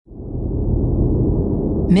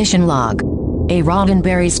Mission Log, a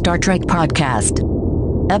Roddenberry Star Trek podcast.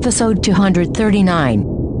 Episode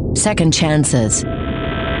 239, Second Chances.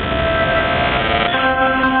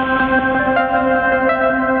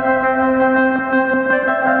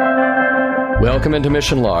 Welcome into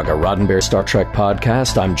Mission Log, a Roddenberry Star Trek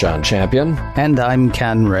podcast. I'm John Champion. And I'm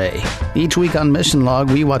Ken Ray. Each week on Mission Log,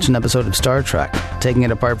 we watch an episode of Star Trek, taking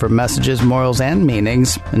it apart for messages, morals, and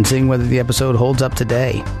meanings, and seeing whether the episode holds up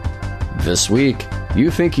today. This week,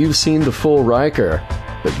 you think you've seen the full Riker,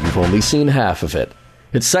 but you've only seen half of it.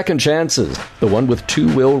 It's Second Chances, the one with two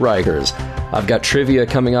Will Rikers. I've got trivia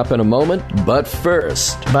coming up in a moment, but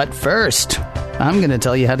first, I'm going to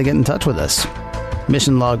tell you how to get in touch with us.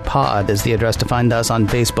 Mission Log Pod is the address to find us on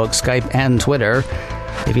Facebook, Skype, and Twitter.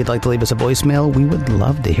 If you'd like to leave us a voicemail, we would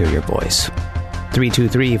love to hear your voice.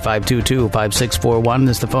 323-522-5641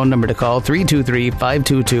 is the phone number to call,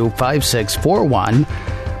 323-522-5641.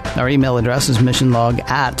 Our email address is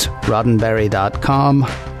missionlog@roddenberry.com.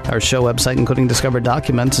 Our show website, including discovered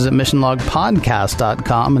documents, is at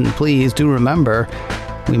missionlogpodcast.com. And please do remember,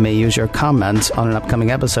 we may use your comments on an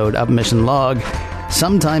upcoming episode of Mission Log.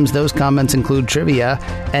 Sometimes those comments include trivia.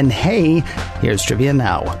 And hey, here's trivia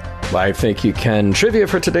now. I think you can. Trivia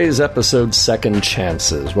for today's episode, Second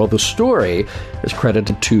Chances. Well, the story is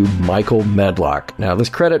credited to Michael Medlock. Now, this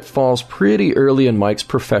credit falls pretty early in Mike's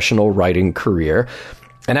professional writing career.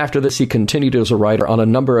 And after this, he continued as a writer on a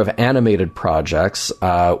number of animated projects,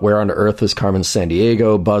 Where on Earth is Carmen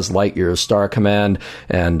Sandiego, Buzz Lightyear's Star Command,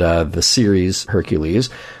 and the series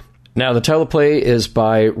Hercules. Now, the teleplay is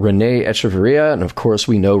by Renee Echeverria, and of course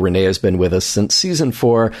we know Renee has been with us since Season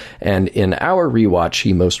 4, and in our rewatch,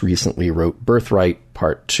 he most recently wrote Birthright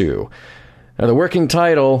Part 2. Now, the working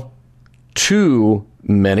title, Too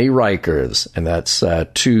Many Rikers, and that's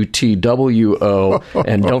 2TWO,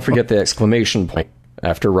 and don't forget the exclamation point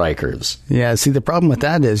after Rikers. Yeah, see, the problem with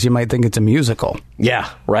that is you might think it's a musical. Yeah,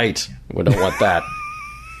 right. We don't want that.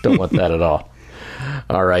 Don't want that at all.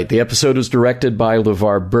 All right, the episode was directed by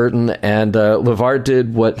LeVar Burton, and LeVar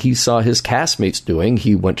did what he saw his castmates doing.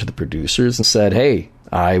 He went to the producers and said, hey,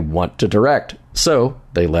 I want to direct. So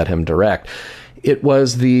they let him direct. It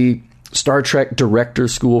was the Star Trek director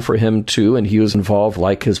school for him, too, and he was involved,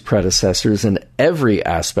 like his predecessors, in every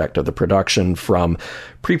aspect of the production, from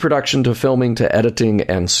pre-production to filming to editing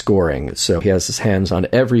and scoring. So he has his hands on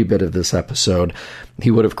every bit of this episode.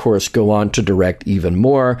 He would, of course, go on to direct even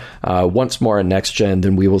more. Once more in Next Gen,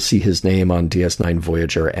 then we will see his name on DS9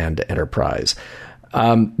 Voyager and Enterprise.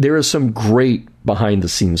 There is some great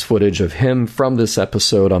behind-the-scenes footage of him from this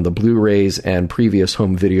episode on the Blu-rays and previous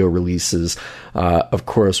home video releases. Of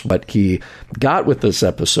course, what he got with this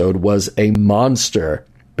episode was a monster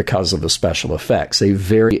because of the special effects, a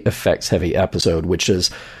very effects-heavy episode, which is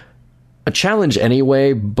a challenge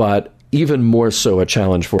anyway, but even more so a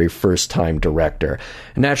challenge for a first-time director.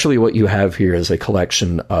 And naturally, what you have here is a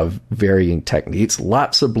collection of varying techniques,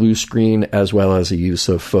 lots of blue screen, as well as a use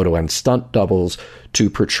of photo and stunt doubles to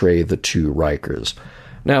portray the two Rikers.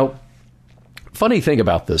 Now, funny thing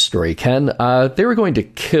about this story, Ken, they were going to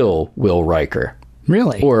kill Will Riker.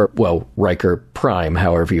 Really? Or, well, Riker Prime,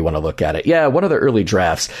 however you want to look at it. Yeah, one of the early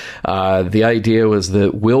drafts. The idea was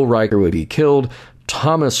that Will Riker would be killed,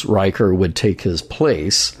 Thomas Riker would take his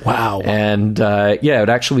place. Wow. And, it would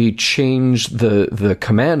actually change the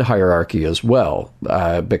command hierarchy as well,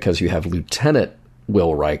 because you have Lieutenant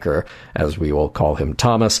Will Riker, as we will call him,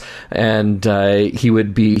 Thomas, and he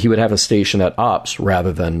would have a station at Ops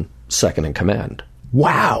rather than second in command.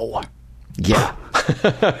 Wow. Yeah.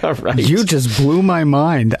 Right. You just blew my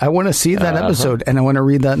mind. I want to see that episode, and I want to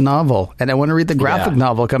read that novel, and I want to read the graphic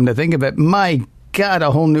novel, come to think of it. My God,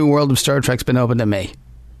 a whole new world of Star Trek's been opened to me.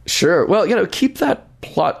 Sure. Well, keep that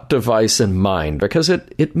plot device in mind, because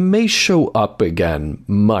it may show up again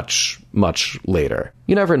much, much later.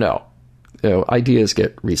 You never know. Ideas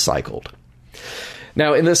get recycled.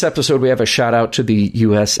 Now, in this episode, we have a shout-out to the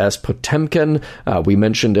USS Potemkin. We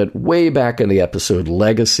mentioned it way back in the episode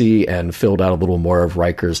Legacy and filled out a little more of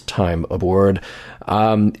Riker's time aboard.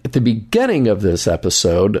 At the beginning of this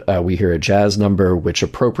episode, we hear a jazz number, which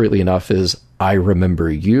appropriately enough is I Remember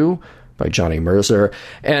You by Johnny Mercer.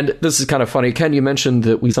 And this is kind of funny. Ken, you mentioned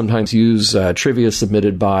that we sometimes use trivia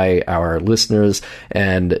submitted by our listeners,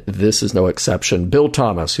 and this is no exception. Bill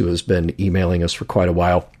Thomas, who has been emailing us for quite a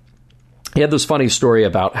while, he had this funny story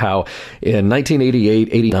about how in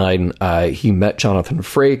 1988-89, he met Jonathan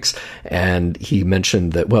Frakes, and he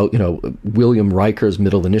mentioned that, William Riker's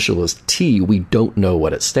middle initial is T. We don't know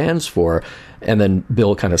what it stands for. And then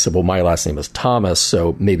Bill kind of said, well, my last name is Thomas,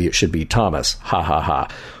 so maybe it should be Thomas. Ha, ha, ha.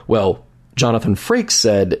 Well, Jonathan Frakes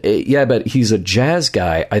said, yeah, but he's a jazz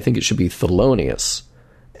guy. I think it should be Thelonious.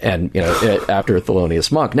 and after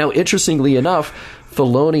Thelonious Monk. Now, interestingly enough,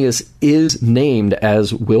 Thelonious is named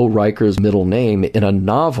as Will Riker's middle name in the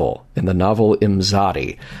novel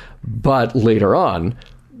Imzadi. But later on,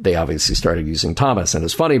 they obviously started using Thomas. And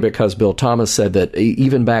it's funny because Bill Thomas said that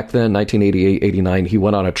even back then, 1988, 89, he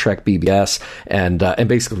went on a Trek BBS and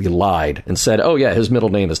basically lied and said, oh, yeah, his middle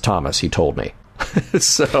name is Thomas. He told me.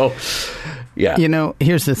 So, yeah.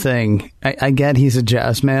 Here's the thing. I get he's a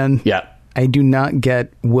jazz man. Yeah. I do not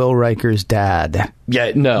get Will Riker's dad.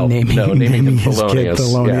 Yeah, naming him his Thelonious. Kid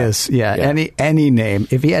Thelonious. Yeah. Any name.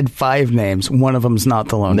 If he had 5 names, one of them's not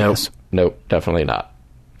Thelonious. Nope, definitely not.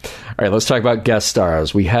 All right, let's talk about guest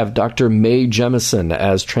stars. We have Dr. Mae Jemison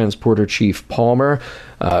as Transporter Chief Palmer.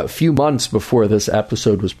 A few months before this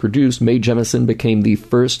episode was produced, Mae Jemison became the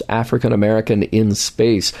first African-American in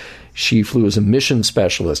space. She flew as a mission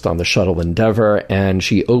specialist on the shuttle Endeavour, and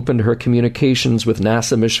she opened her communications with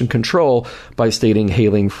NASA Mission Control by stating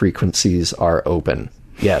hailing frequencies are open.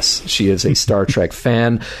 Yes, she is a Star Trek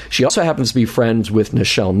fan. She also happens to be friends with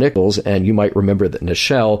Nichelle Nichols, and you might remember that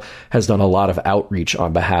Nichelle has done a lot of outreach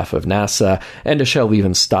on behalf of NASA, and Nichelle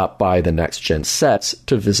even stopped by the Next Gen sets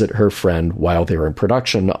to visit her friend while they were in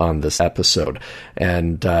production on this episode.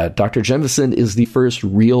 And Dr. Jemison is the first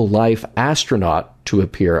real-life astronaut to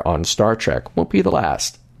appear on Star Trek. Won't be the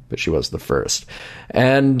last, but she was the first.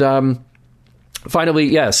 And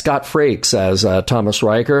finally, Scott Frakes as Thomas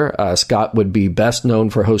Riker. Scott would be best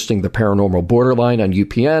known for hosting the Paranormal Borderline on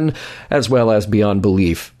UPN, as well as Beyond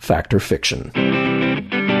Belief, Fact or Fiction.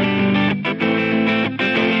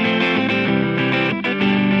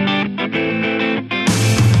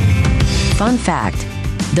 Fun fact,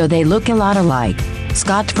 though they look a lot alike,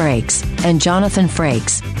 Scott Frakes and Jonathan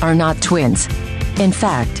Frakes are not twins. In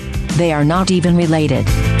fact, they are not even related.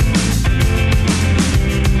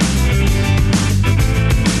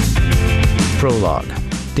 Prologue.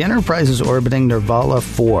 The Enterprise is orbiting Nervala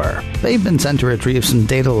 4. They've been sent to retrieve some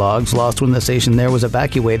data logs lost when the station there was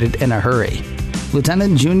evacuated in a hurry.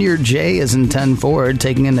 Lieutenant Junior J is in 10 forward,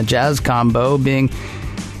 taking in the Jazz combo, being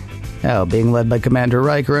led by Commander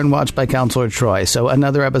Riker and watched by Counselor Troy. So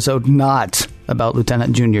another episode not about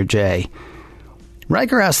Lieutenant Junior J.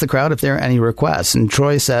 Riker asks the crowd if there are any requests, and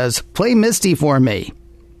Troy says, "Play Misty for me."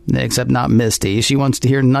 Except not Misty. She wants to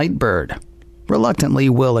hear Nightbird. Reluctantly,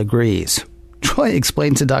 Will agrees. Troy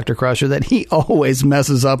explains to Dr. Crusher that he always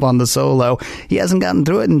messes up on the solo. He hasn't gotten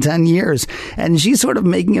through it in 10 years, and she's sort of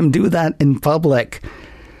making him do that in public.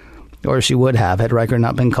 Or she would have had Riker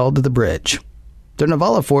not been called to the bridge. The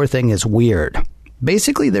Nervala 4 thing is weird.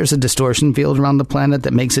 Basically, there's a distortion field around the planet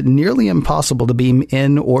that makes it nearly impossible to beam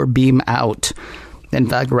in or beam out. In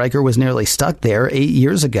fact, Riker was nearly stuck there 8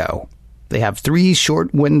 years ago. They have 3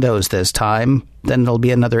 short windows this time. Then it'll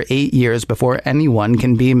be another 8 years before anyone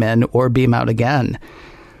can beam in or beam out again.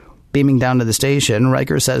 Beaming down to the station,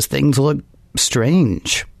 Riker says things look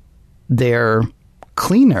strange. They're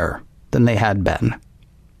cleaner than they had been.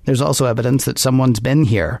 There's also evidence that someone's been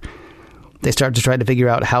here. They start to try to figure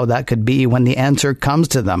out how that could be when the answer comes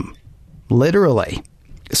to them. Literally.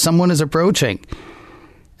 Someone is approaching.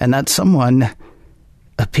 And that someone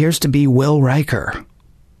appears to be Will Riker.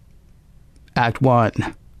 Act 1.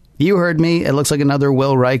 You heard me. It looks like another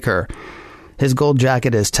Will Riker. His gold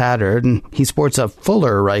jacket is tattered, and he sports a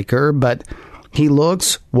fuller Riker, but he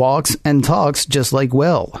looks, walks, and talks just like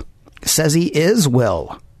Will. Says he is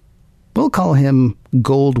Will. We'll call him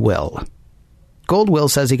Gold Will. Gold Will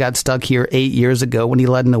says he got stuck here 8 years ago when he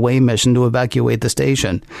led an away mission to evacuate the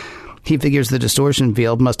station. He figures the distortion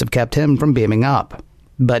field must have kept him from beaming up.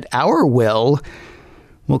 But our Will,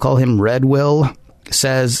 we'll call him Red Will,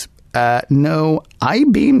 says, no, I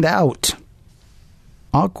beamed out.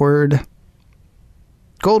 Awkward.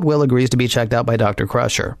 Gold Will agrees to be checked out by Dr.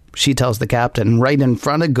 Crusher. She tells the captain right in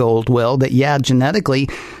front of Gold Will that, genetically,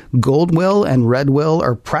 Gold Will and Red Will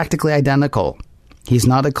are practically identical. He's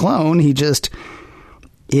not a clone, he just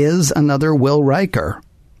is another Will Riker.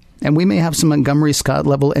 And we may have some Montgomery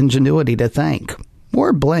Scott-level ingenuity to thank,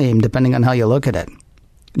 or blame, depending on how you look at it.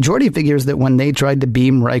 Geordi figures that when they tried to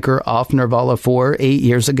beam Riker off Nervala 4 8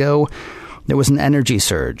 years ago, there was an energy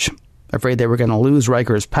surge. Afraid they were going to lose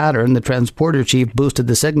Riker's pattern, the transporter chief boosted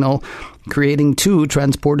the signal, creating 2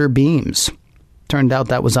 transporter beams. Turned out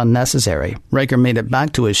that was unnecessary. Riker made it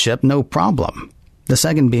back to his ship, no problem. The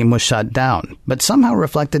second beam was shut down, but somehow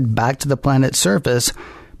reflected back to the planet's surface,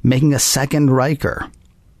 making a second Riker.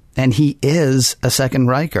 And he is a second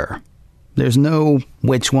Riker. There's no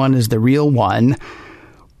which one is the real one.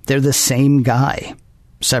 They're the same guy,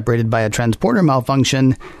 separated by a transporter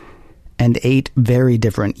malfunction and 8 very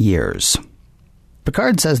different years.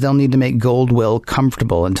 Picard says they'll need to make Goldwill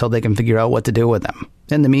comfortable until they can figure out what to do with him.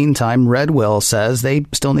 In the meantime, Redwill says they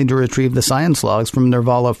still need to retrieve the science logs from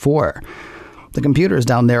Nervala 4. The computers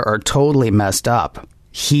down there are totally messed up.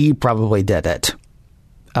 He probably did it.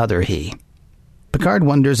 Other he. Picard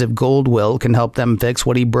wonders if Goldwill can help them fix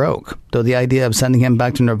what he broke, though the idea of sending him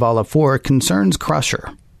back to Nervala 4 concerns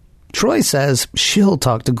Crusher. Troi says she'll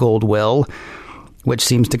talk to Goldwill, which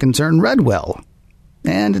seems to concern Redwill.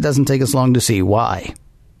 And it doesn't take us long to see why.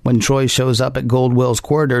 When Troi shows up at Goldwill's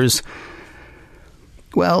quarters,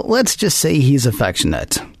 well, let's just say he's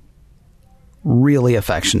affectionate. Really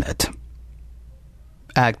affectionate.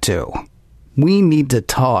 Act 2. We need to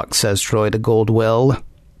talk, says Troi to Goldwill.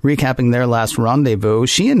 Recapping their last rendezvous,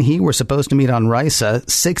 she and he were supposed to meet on Risa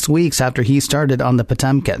 6 weeks after he started on the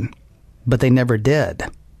Potemkin. But they never did.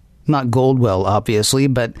 Not Goldwill, obviously,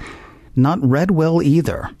 but not Redwill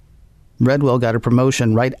either. Redwill got a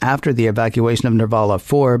promotion right after the evacuation of Nervala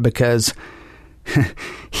 4 because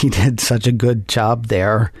he did such a good job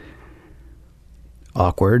there.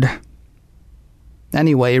 Awkward.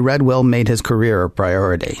 Anyway, Redwill made his career a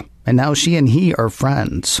priority, and now she and he are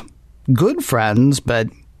friends. Good friends, but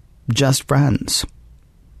just friends.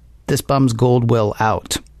 This bums Goldwill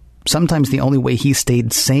out. Sometimes the only way he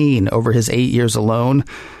stayed sane over his 8 years alone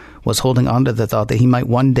was holding on to the thought that he might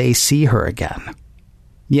one day see her again.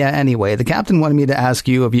 Yeah, anyway, the captain wanted me to ask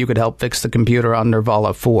you if you could help fix the computer on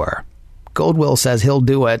Nervala 4. Goldwill says he'll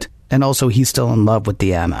do it, and also he's still in love with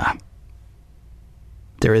Deanna.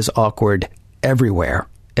 There is awkward everywhere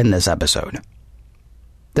in this episode.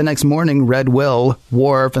 The next morning, Redwill,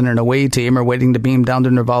 Worf, and an away team are waiting to beam down to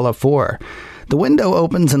Nervala 4. The window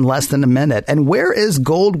opens in less than a minute, and where is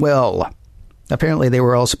Goldwill? Apparently they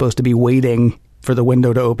were all supposed to be waiting for the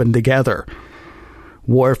window to open together.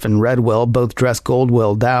 Worf and Redwill both dress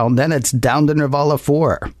Goldwill down, then it's down to Nervala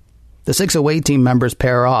 4. The 6 away team members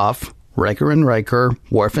pair off, Riker and Riker,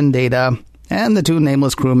 Worf and Data, and the 2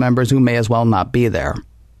 nameless crew members who may as well not be there.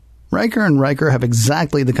 Riker and Riker have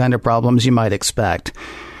exactly the kind of problems you might expect.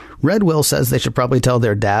 Redwill says they should probably tell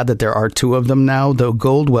their dad that there are 2 of them now, though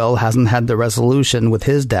Goldwill hasn't had the resolution with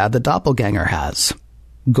his dad the doppelganger has.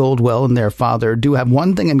 Goldwill and their father do have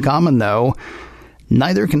one thing in common, though.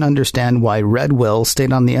 Neither can understand why Redwill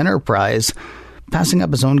stayed on the Enterprise, passing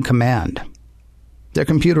up his own command. Their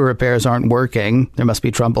computer repairs aren't working. There must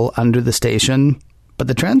be trouble under the station, but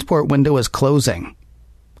the transport window is closing.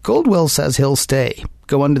 Goldwill says he'll stay,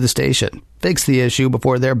 go under the station, fix the issue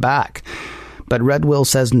before they're back. But Redwill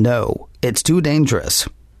says no, it's too dangerous.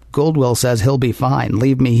 Goldwill says he'll be fine,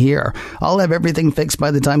 leave me here. I'll have everything fixed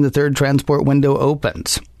by the time the 3rd transport window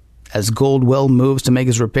opens. As Goldwill moves to make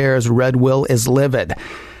his repairs, Redwill is livid.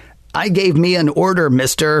 I gave me an order,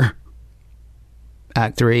 mister.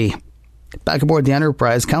 Act 3. Back aboard the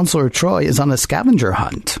Enterprise, Counselor Troi is on a scavenger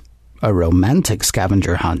hunt. A romantic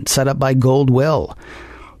scavenger hunt set up by Goldwill.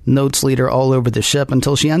 Notes lead her all over the ship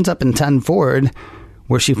until she ends up in 10 Forward,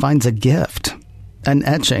 where she finds a gift. An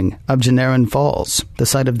etching of Janarin Falls, the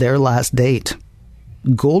site of their last date.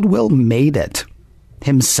 Goldwill made it.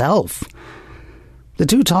 Himself. The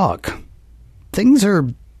 2 talk. Things are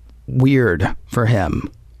weird for him.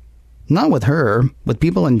 Not with her, with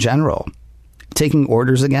people in general. Taking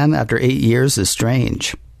orders again after 8 years is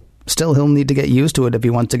strange. Still, he'll need to get used to it if he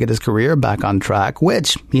wants to get his career back on track,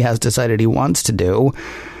 which he has decided he wants to do.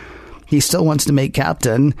 He still wants to make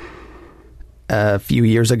captain a few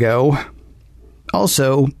years ago.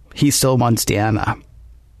 Also, he still wants Deanna.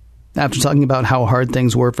 After talking about how hard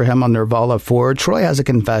things were for him on Nervala 4, Troi has a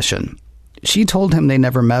confession. She told him they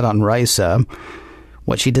never met on Risa.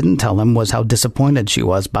 What she didn't tell him was how disappointed she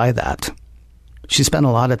was by that. She spent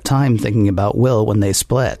a lot of time thinking about Will when they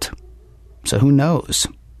split. So who knows?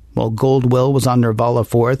 While Goldwill was on Nervala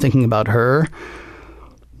 4 thinking about her,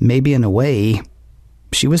 maybe in a way,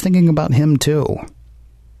 she was thinking about him too.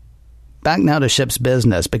 Back now to ship's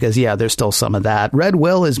business, because yeah, there's still some of that.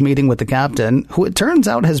 Redwill is meeting with the captain, who it turns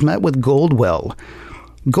out has met with Goldwill.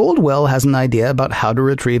 Goldwill has an idea about how to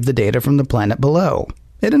retrieve the data from the planet below.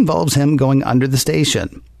 It involves him going under the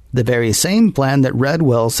station. The very same plan that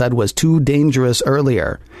Redwill said was too dangerous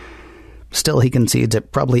earlier. Still, he concedes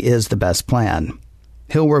it probably is the best plan.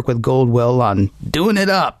 He'll work with Goldwill on doing it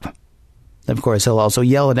up. Of course, he'll also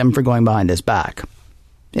yell at him for going behind his back.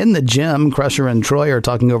 In the gym, Crusher and Troi are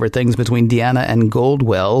talking over things between Deanna and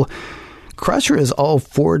Goldwill. Crusher is all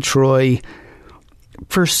for Troi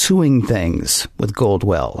pursuing things with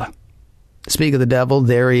Goldwill. Speak of the devil,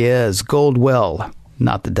 there he is, Goldwill,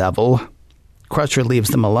 not the devil. Crusher leaves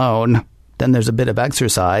them alone. Then there's a bit of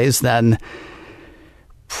exercise, then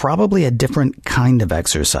probably a different kind of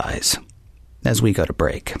exercise as we go to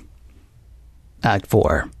break. Act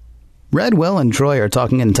 4. Red Will and Troy are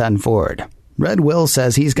talking in 10 forward. Red Will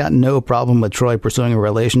says he's got no problem with Troy pursuing a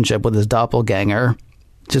relationship with his doppelganger.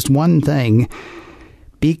 Just one thing.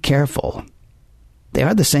 Be careful. They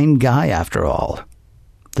are the same guy, after all.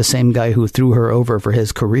 The same guy who threw her over for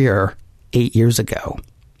his career 8 years ago.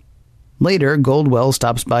 Later, Goldwell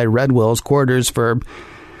stops by Red Will's quarters for...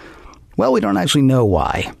 well, we don't actually know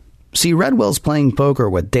why. See, Red Will's playing poker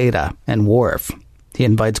with Data and Worf. He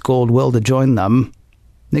invites Goldwill to join them.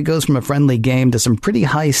 It goes from a friendly game to some pretty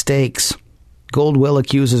high stakes. Goldwill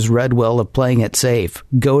accuses Red Will of playing it safe,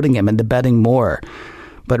 goading him into betting more.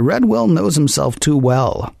 But Red Will knows himself too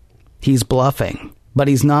well. He's bluffing, but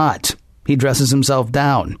he's not. He dresses himself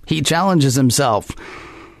down. He challenges himself.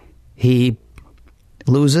 He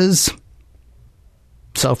loses.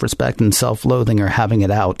 Self-respect and self-loathing are having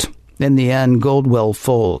it out. In the end, Goldwill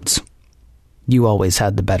folds. You always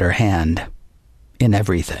had the better hand. In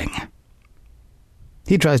everything.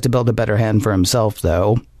 He tries to build a better hand for himself,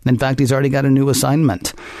 though. In fact, he's already got a new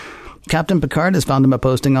assignment. Captain Picard has found him a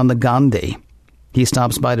posting on the Gandhi. He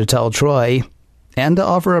stops by to tell Troy, and to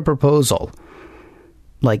offer a proposal.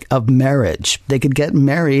 Like, of marriage. They could get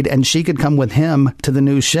married, and she could come with him to the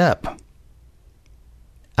new ship.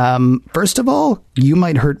 First of all, you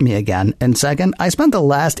might hurt me again. And second, I spent the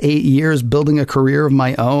last 8 years building a career of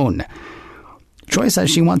my own. Troy says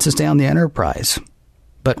she wants to stay on the Enterprise.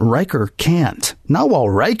 But Riker can't. Not while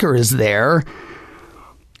Riker is there.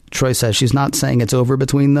 Troy says she's not saying it's over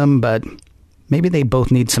between them, but maybe they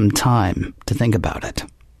both need some time to think about it.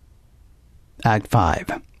 Act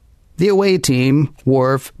 5. The away team,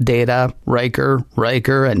 Worf, Data, Riker,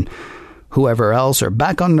 and whoever else are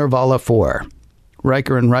back on Nervala 4.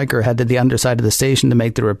 Riker head to the underside of the station to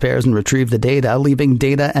make the repairs and retrieve the data, leaving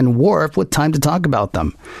Data and Worf with time to talk about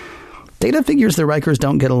them. Data figures the Rikers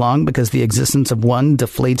don't get along because the existence of one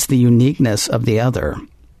deflates the uniqueness of the other.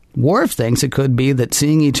 Worf thinks it could be that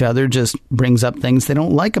seeing each other just brings up things they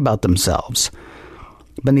don't like about themselves.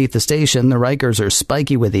 Beneath the station, the Rikers are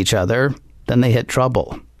spiky with each other. Then they hit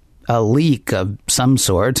trouble. A leak of some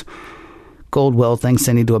sort. Goldwill thinks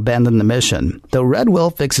they need to abandon the mission, though Red Will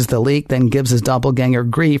fixes the leak, then gives his doppelganger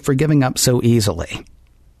grief for giving up so easily.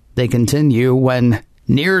 They continue when,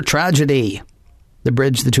 near tragedy, the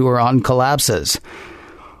bridge the two are on collapses.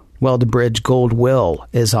 Well, the bridge Goldwill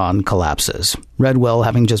is on collapses, Red Will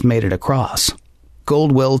having just made it across.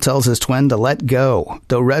 Goldwill tells his twin to let go,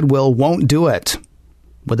 though Red Will won't do it.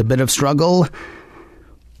 With a bit of struggle,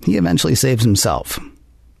 he eventually saves himself.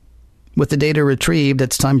 With the data retrieved,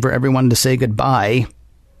 it's time for everyone to say goodbye.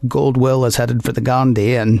 Goldwill is headed for the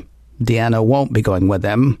Gandhi, and Deanna won't be going with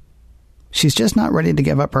him. She's just not ready to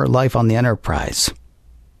give up her life on the Enterprise.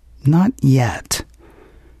 Not yet.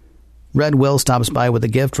 Red Will stops by with a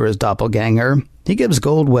gift for his doppelganger. He gives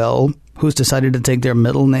Goldwill, who's decided to take their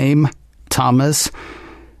middle name, Thomas,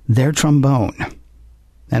 their trombone.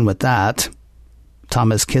 And with that,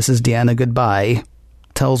 Thomas kisses Deanna goodbye,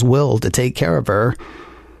 tells Will to take care of her.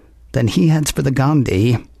 Then he heads for the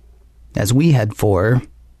Gandhi, as we head for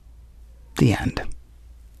the end.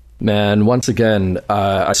 Man, once again,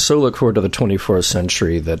 I so look forward to the 24th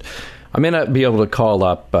century that I may not be able to call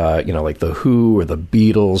up, like The Who or the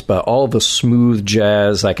Beatles, but all the smooth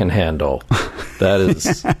jazz I can handle. That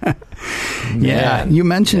is... Yeah, you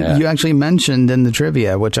actually mentioned in the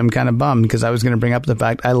trivia, which I'm kind of bummed because I was going to bring up the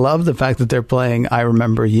fact, I love the fact that they're playing I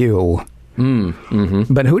Remember You.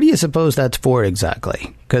 Mm-hmm. But who do you suppose that's for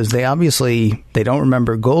exactly? Because they don't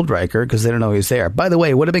remember Goldriker because they don't know he's there. By the way,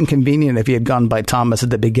 it would have been convenient if he had gone by Thomas at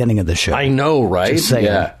the beginning of the show. I know, right?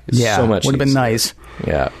 Yeah, so much would have been nice.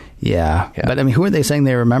 Yeah. But I mean, who are they saying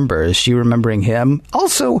they remember? Is she remembering him?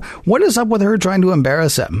 Also, what is up with her trying to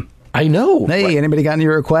embarrass him? I know. Hey, right? Anybody got any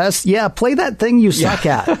requests? Yeah, play that thing you suck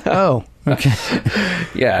at. Oh, okay.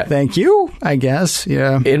 Yeah. Thank you, I guess.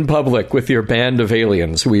 Yeah. In public with your band of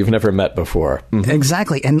aliens who we've never met before. Mm-hmm.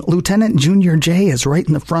 Exactly. And Lieutenant Junior J is right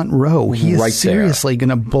in the front row. He is right seriously going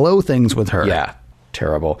to blow things with her. Yeah.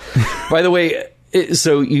 Terrible. By the way,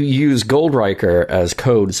 so you use Goldriker as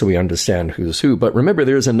code so we understand who's who. But remember,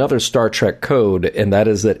 there's another Star Trek code, and that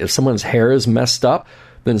is that if someone's hair is messed up,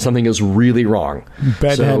 then something is really wrong.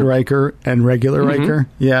 Bedhead Riker and regular Riker?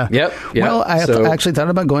 Yeah. Yep. Well, I actually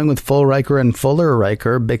thought about going with full Riker and fuller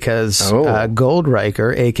Riker because Gold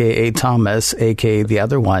Riker, a.k.a. Thomas, a.k.a. the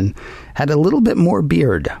other one, had a little bit more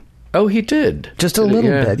beard. Oh, he did. Just a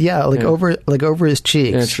little bit. Yeah, over his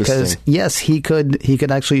cheeks. Because yes, he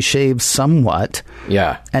could actually shave somewhat.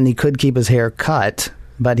 Yeah. And he could keep his hair cut,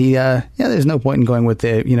 but there's no point in going with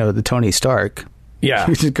the Tony Stark. Yeah.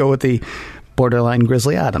 You just go with the borderline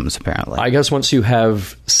Grizzly Adams, apparently. I guess once you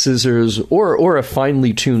have scissors or a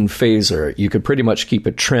finely tuned phaser, you could pretty much keep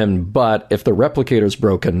it trimmed. But if the replicator's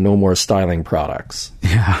broken, no more styling products.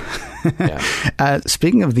 Yeah.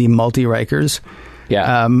 Speaking of the multi-Rikers,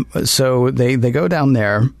 so they go down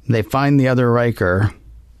there, they find the other Riker,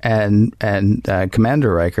 and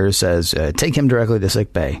Commander Riker says, take him directly to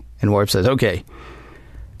sickbay. And Worf says, okay,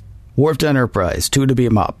 Worf to Enterprise, 2 to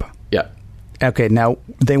beam up. Yeah. Okay, now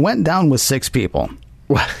they went down with 6 people.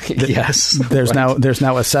 Yes. There's now a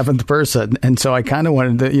 7th person, and so I kind of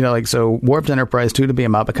wanted to, so Worf to Enterprise, 2 to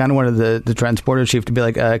beam up. I kind of wanted the transporter chief to be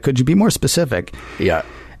like, could you be more specific? Yeah.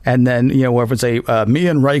 And then Worf would say, me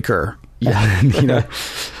and Riker. Yeah.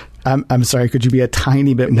 And, I'm sorry, could you be a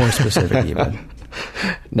tiny bit more specific even?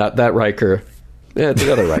 Not that Riker. Yeah, it's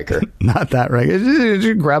the other Riker. Not that Riker.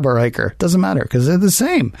 Just grab a Riker. Doesn't matter because they're the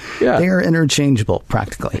same. Yeah. They are interchangeable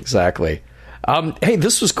practically. Exactly. Hey,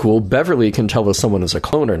 this was cool. Beverly can tell if someone is a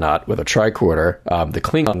clone or not with a tricorder. The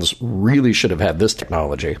Klingons really should have had this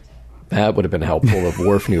technology. That would have been helpful if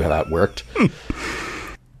Worf knew how that worked.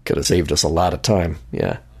 Could have saved us a lot of time.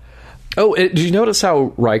 Yeah. Oh, did you notice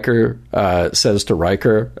how Riker says to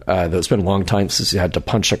Riker that it's been a long time since he had to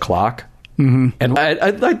punch a clock? Mm-hmm. And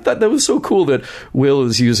I thought that was so cool that Will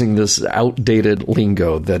is using this outdated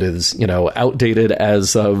lingo that is, outdated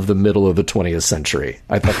as of the middle of the 20th century.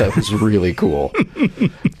 I thought that was really cool.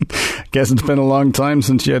 Guess it's been a long time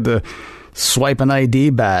since you had to swipe an ID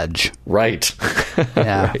badge. Right.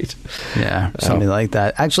 Yeah. Right. Yeah, something like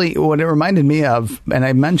that. Actually, what it reminded me of, and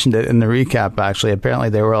I mentioned it in the recap, actually, apparently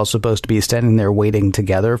they were all supposed to be standing there waiting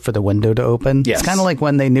together for the window to open. Yes. It's kind of like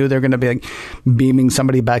when they knew they're going to be beaming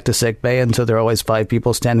somebody back to sick bay, and so there are always 5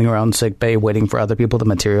 people standing around sick bay waiting for other people to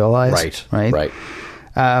materialize. Right.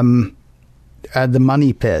 The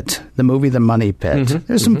Money Pit, the movie The Money Pit. Mm-hmm.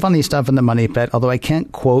 There's some funny stuff in The Money Pit, although I can't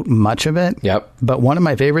quote much of it. Yep. But one of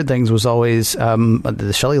my favorite things was always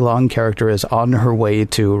the Shelley Long character is on her way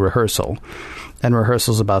to rehearsal, and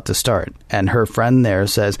rehearsal's about to start. And her friend there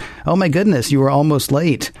says, oh my goodness, you were almost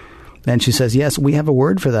late. And she says, yes, we have a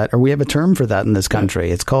word for that, or we have a term for that in this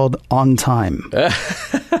country. It's called on time.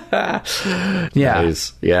 Yeah.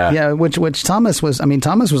 Nice. Yeah. Yeah, which Thomas was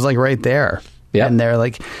like right there. Yeah. And they're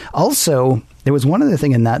like, also, there was one other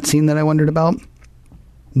thing in that scene that I wondered about.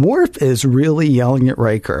 Worf is really yelling at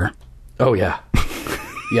Riker. Oh, yeah.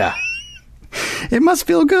 Yeah. It must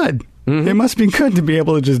feel good. Mm-hmm. It must be good to be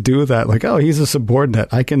able to just do that. Like, oh, he's a subordinate.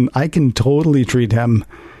 I can totally treat him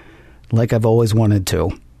like I've always wanted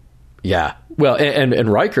to. Yeah. Well,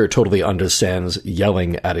 and Riker totally understands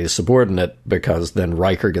yelling at a subordinate because then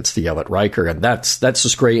Riker gets to yell at Riker, and that's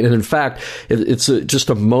just great. And in fact, it's just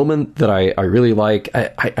a moment that I really like.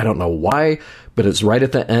 I don't know why, but it's right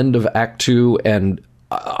at the end of Act 2, and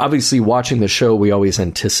obviously watching the show, we always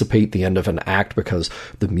anticipate the end of an act because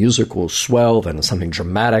the music will swell, then something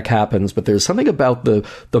dramatic happens, but there's something about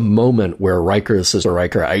the moment where Riker says to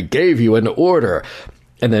Riker, I gave you an order.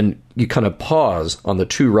 And then you kind of pause on the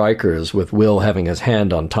 2 Rikers with Will having his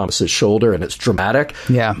hand on Thomas's shoulder, and it's dramatic.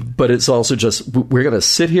 Yeah. But it's also just, we're going to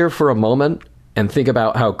sit here for a moment and think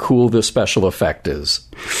about how cool this special effect is.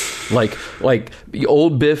 Like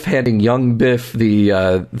old Biff handing young Biff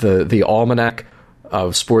the almanac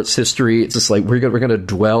of sports history. It's just like we're going to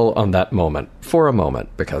dwell on that moment for a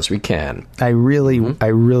moment because we can. I really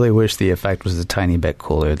wish the effect was a tiny bit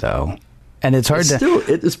cooler, though. And it's hard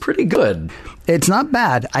it's pretty good. It's not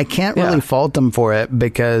bad. I can't really fault them for it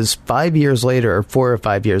because 4 or 5 years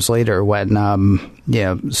later, when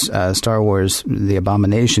Star Wars: The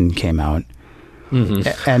Abomination came out,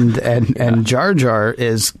 mm-hmm. and Jar Jar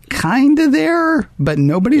is kind of there, but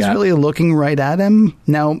nobody's really looking right at him.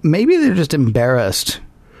 Now, maybe they're just embarrassed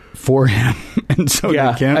for him, and so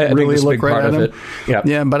they can't really look right at him.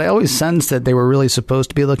 Yeah, but I always sensed that they were really supposed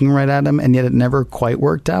to be looking right at him, and yet it never quite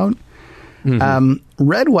worked out. Mm-hmm.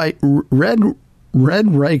 Red Riker,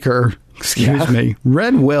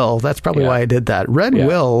 Red Will, that's probably why I did that. Red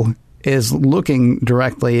Will is looking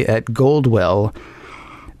directly at Gold Will,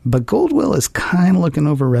 but Gold Will is kind of looking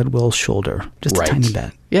over Red Will's shoulder, just a tiny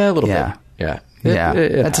bit. Yeah, a little bit. Yeah.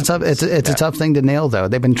 It's a tough thing to nail, though.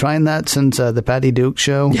 They've been trying that since the Patty Duke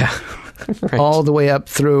show. Yeah. Right. All the way up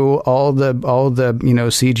through all the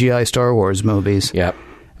CGI Star Wars movies. Yeah.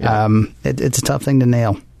 It's a tough thing to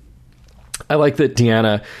nail. I like that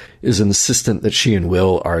Deanna is insistent that she and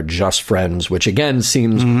Will are just friends, which again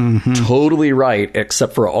seems totally right,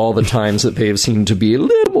 except for all the times that they've seemed to be a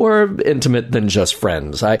little more intimate than just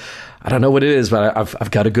friends. I don't know what it is, but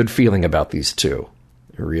I've got a good feeling about these two.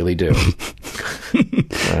 I I really do.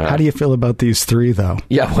 How do you feel about these three, though?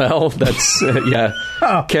 Yeah, well, that's,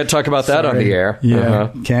 can't talk about that on the air.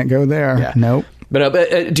 Yeah, can't go there. Yeah. Nope. But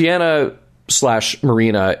Deanna /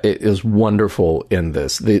 Marina is wonderful in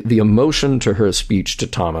this. The emotion to her speech to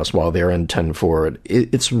Thomas while they're in 10 Forward,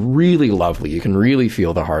 it's really lovely. You can really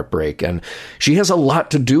feel the heartbreak. And she has a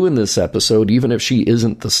lot to do in this episode, even if she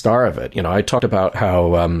isn't the star of it. You know, I talked about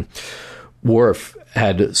how Worf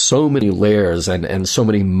had so many layers and so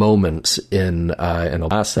many moments in the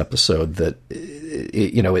last episode that,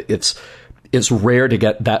 it's rare to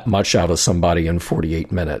get that much out of somebody in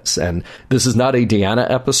 48 minutes. And this is not a Deanna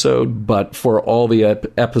episode, but for all the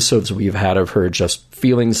episodes we've had of her just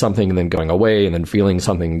feeling something and then going away and then feeling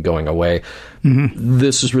something and going away,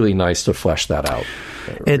 this is really nice to flesh that out.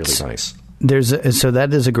 It's really nice. So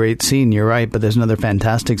that is a great scene, you're right, but there's another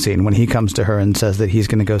fantastic scene when he comes to her and says that he's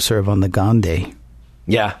going to go serve on the Gandhi.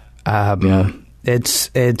 Yeah.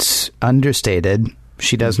 It's understated.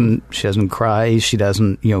 She doesn't cry. She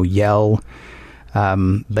doesn't, yell.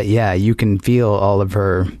 But yeah, you can feel all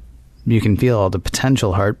the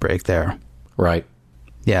potential heartbreak there. Right.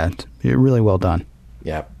 Yeah. Really well done.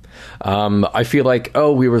 Yeah. I feel like,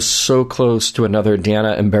 we were so close to another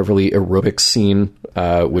Deanna and Beverly aerobics scene,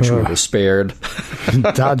 which we were spared.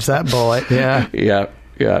 Dodge that bullet. Yeah.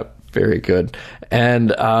 Yeah. Very good.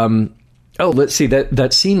 And, let's see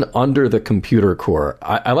that scene under the computer core.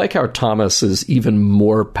 I like how Thomas is even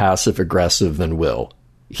more passive aggressive than Will.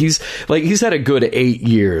 He's had a good 8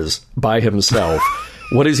 years by himself.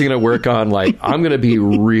 What is he going to work on? Like, I'm going to be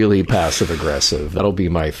really passive aggressive. That'll be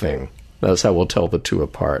my thing. That's how we'll tell the two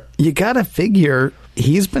apart. You got to figure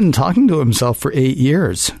he's been talking to himself for 8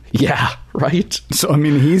 years. Yeah, right? So, I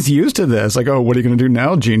mean, he's used to this. Like, what are you going to do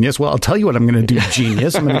now, genius? Well, I'll tell you what I'm going to do,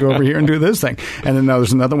 genius. I'm going to go over here and do this thing. And then now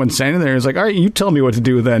there's another one standing there. He's like, all right, you tell me what to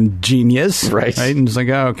do then, genius. Right. And it's like,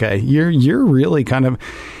 okay, you're really kind of,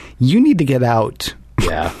 you need to get out.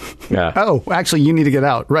 Yeah. Oh, actually, you need to get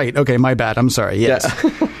out. Right. Okay, my bad. I'm sorry. Yes.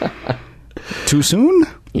 Yeah. Too soon?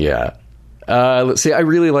 Yeah. Let's see. I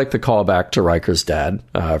really like the callback to Riker's dad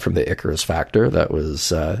from the Icarus Factor. That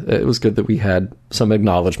was it was good that we had some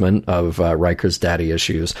acknowledgement of Riker's daddy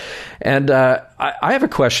issues. And I have a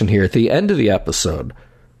question here at the end of the episode.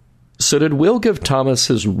 So did Will give Thomas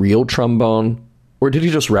his real trombone, or did he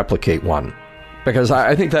just replicate one? Because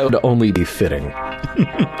I think that would only be fitting.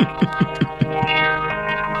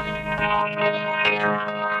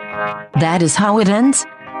 That is how it ends?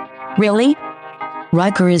 Really?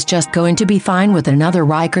 Riker is just going to be fine with another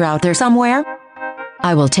Riker out there somewhere?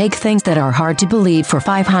 I will take things that are hard to believe for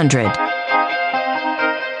 500.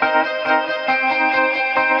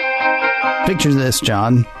 Picture this,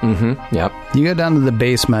 John. Mm-hmm. Yep. You go down to the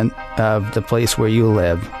basement of the place where you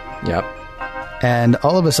live. Yep. And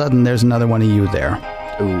all of a sudden, there's another one of you there.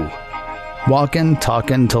 Ooh. Walking,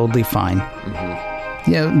 talking, totally fine.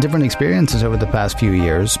 Mm-hmm. Different experiences over the past few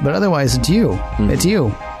years, but otherwise, it's you. Mm-hmm. It's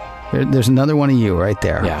you. There's another one of you right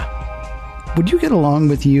there. Yeah. Would you get along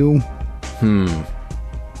with you?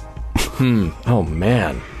 Oh,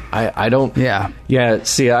 man. I don't... Yeah. Yeah,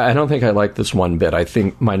 see, I don't think I like this one bit. I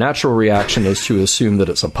think my natural reaction is to assume that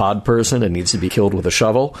it's a pod person and needs to be killed with a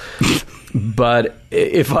shovel. But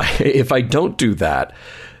if I don't do that,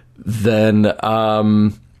 then...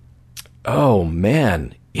 oh,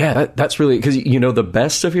 man. Yeah, that's really... Because you know the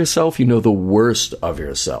best of yourself, you know the worst of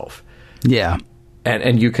yourself. Yeah.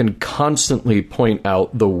 And you can constantly point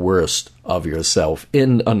out the worst of yourself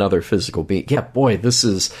in another physical being. Yeah, boy, this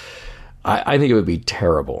is... I think it would be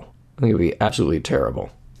terrible. I think it would be absolutely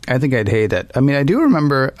terrible. I think I'd hate it. I mean, I do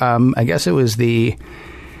remember, I guess it was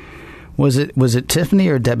Was it Tiffany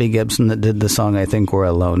or Debbie Gibson that did the song, I Think We're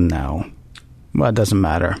Alone Now? Well, it doesn't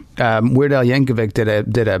matter. Weird Al Yankovic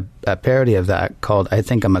did a parody of that called I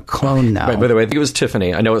Think I'm a Clone Now. Right, by the way, I think it was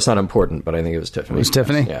Tiffany. I know it's not important, but I think it was Tiffany. It was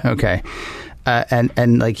Tiffany? Yeah. Okay.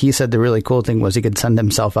 And like he said, the really cool thing was he could send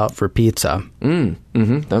himself out for pizza.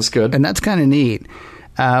 That's good. And that's kind of neat.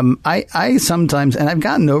 I sometimes, and I've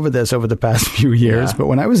gotten over this over the past few years, but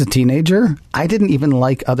when I was a teenager, I didn't even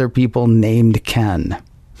like other people named Ken.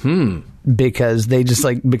 Because it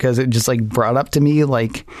just brought up to me,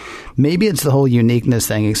 like, maybe it's the whole uniqueness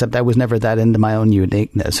thing, except I was never that into my own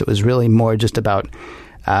uniqueness. It was really more just about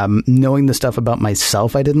knowing the stuff about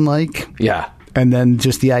myself I didn't like. Yeah. And then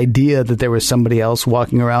just the idea that there was somebody else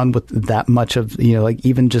walking around with that much of,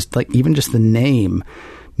 even just the name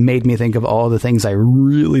made me think of all the things I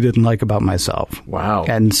really didn't like about myself. Wow.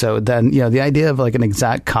 And so then, the idea of like an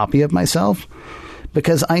exact copy of myself,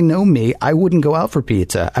 because I know me, I wouldn't go out for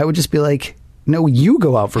pizza. I would just be like, no, you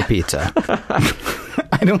go out for pizza.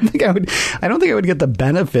 I don't think I would get the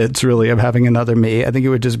benefits really of having another me. I think it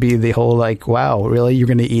would just be the whole like, wow, really? You're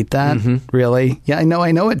going to eat that? Mm-hmm. Really? Yeah, I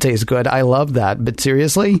know it tastes good. I love that. But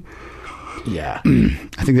seriously? Yeah.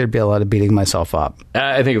 I think there'd be a lot of beating myself up.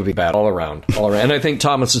 I think it would be bad all around. And I think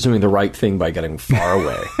Thomas is doing the right thing by getting far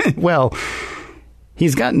away. Well,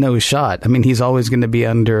 he's got no shot. I mean, he's always going to be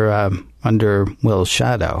under Will's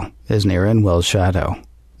shadow, isn't he? Or in Will's shadow.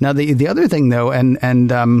 Now, the other thing, though, and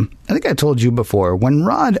I think I told you before, when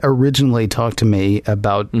Rod originally talked to me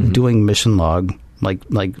about doing Mission Log,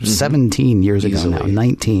 like 17 years ago now,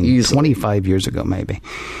 19, 25 years ago, maybe.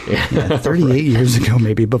 Yeah, 38 years ago,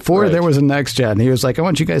 maybe. Before there was a Next Gen. He was like, I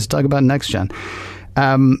want you guys to talk about Next Gen.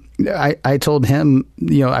 I told him,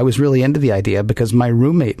 I was really into the idea because my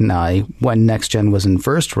roommate and I, when Next Gen was in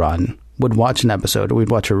first run, would watch an episode, or we'd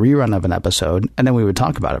watch a rerun of an episode, and then we would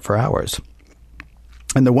talk about it for hours.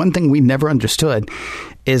 And the one thing we never understood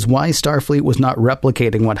is why Starfleet was not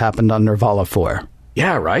replicating what happened on Nervala 4.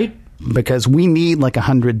 Yeah, right? Because we need like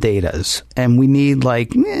 100 Datas, and we need like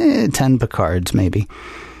 10 Picards, maybe.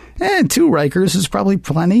 2 Rikers is probably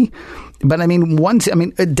plenty. But I mean,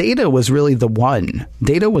 Data was really the one.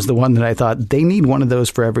 Data was the one that I thought they need one of those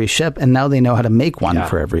for every ship, and now they know how to make one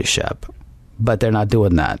for every ship. But they're not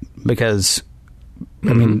doing that because,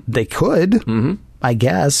 I mean, they could, I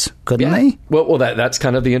guess, couldn't they? Well, that's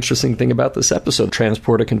kind of the interesting thing about this episode.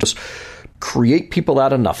 Transporter can just create people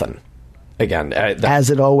out of nothing. Again, as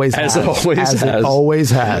it always has.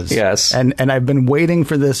 Yes. And I've been waiting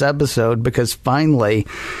for this episode because finally,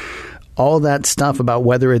 all that stuff about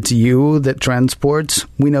whether it's you that transports,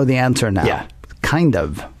 we know the answer now. Yeah. Kind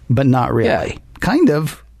of, but not really. Yeah. Kind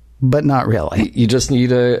of, but not really. You just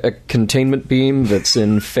need a containment beam that's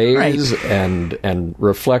in phase and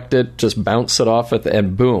reflect it, just bounce it off it,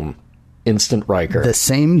 and boom. Instant Riker. The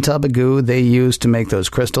same tub of goo they used to make those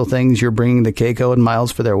crystal things you're bringing to Keiko and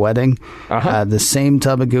Miles for their wedding. The same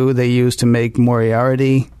tub of goo they used to make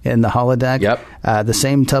Moriarty in the holodeck. Yep. The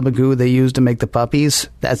same tub of goo they used to make the puppies.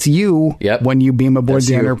 That's you when you beam aboard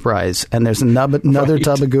the Enterprise. And there's another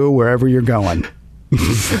tub of goo wherever you're going.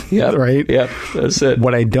 Yep. Right? Yep. That's it.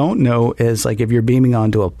 What I don't know is, like, if you're beaming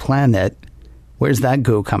onto a planet, where's that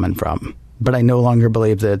goo coming from? But I no longer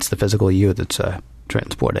believe that it's the physical you that's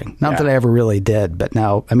transporting. Not that I ever really did, but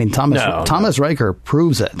now, I mean, Thomas Riker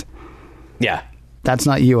proves it. Yeah. That's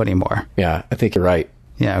not you anymore. Yeah, I think you're right.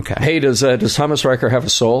 Yeah, okay. Hey, does Thomas Riker have a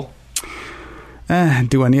soul?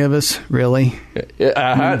 Do any of us, really?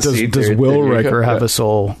 Does Will Riker have a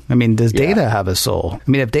soul? I mean, does Data have a soul?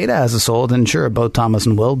 I mean, if Data has a soul, then sure, both Thomas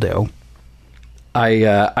and Will do.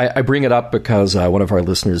 I bring it up because one of our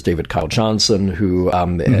listeners, David Kyle Johnson, who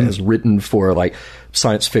has written for like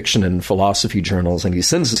science fiction and philosophy journals, and he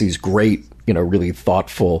sends us these great, really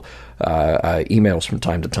thoughtful emails from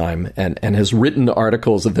time to time, and has written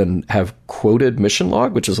articles that then have quoted Mission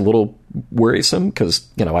Log, which is a little worrisome because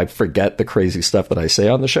I forget the crazy stuff that I say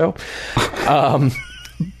on the show.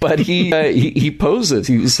 But he poses.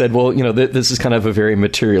 He said, "Well, this is kind of a very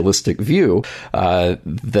materialistic view.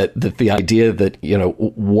 That the idea that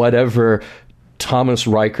whatever Thomas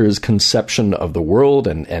Riker's conception of the world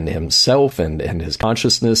and himself and his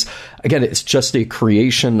consciousness, again, it's just a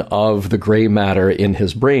creation of the gray matter in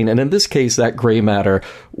his brain. And in this case, that gray matter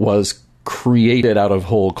was created out of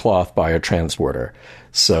whole cloth by a transporter.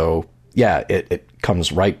 So, yeah, it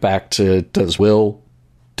comes right back to does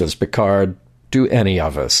Picard." Do any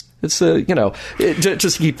of us? It's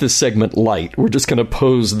just keep this segment light. We're just going to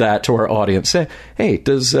pose that to our audience. Say, hey,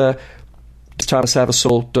 does Thomas have a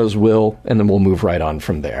soul? Does Will? And then we'll move right on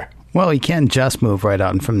from there. Well, he can't just move right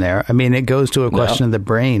on from there. I mean, it goes to a question of the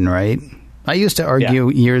brain, right? I used to argue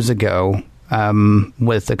years ago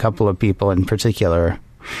with a couple of people in particular.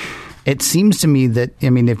 It seems to me that, I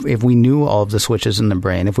mean, if we knew all of the switches in the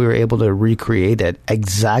brain, if we were able to recreate it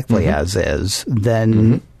exactly as is,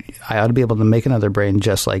 then I ought to be able to make another brain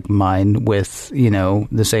just like mine with,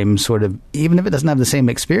 the same sort of, even if it doesn't have the same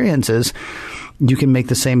experiences, you can make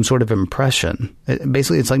the same sort of impression.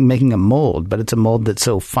 Basically, it's like making a mold, but it's a mold that's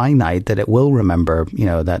so finite that it will remember,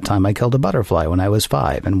 that time I killed a butterfly when I was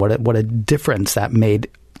 5 and what a difference that made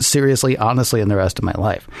seriously, honestly, in the rest of my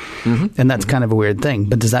life. And that's kind of a weird thing.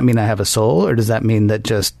 But does that mean I have a soul, or does that mean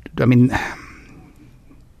that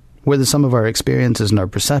we're the sum of our experiences and our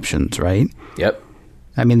perceptions, right? Yep.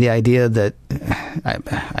 I mean, the idea that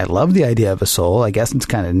I love the idea of a soul. I guess it's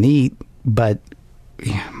kind of neat, but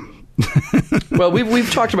Well,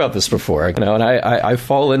 we've talked about this before, and I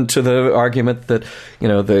fall into the argument that,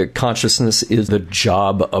 the consciousness is the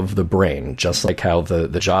job of the brain, just like how the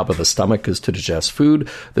job of the stomach is to digest food,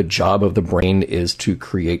 the job of the brain is to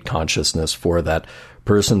create consciousness for that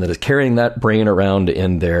person that is carrying that brain around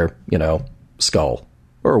in their, skull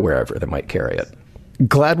or wherever they might carry it.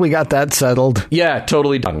 Glad we got that settled. Yeah,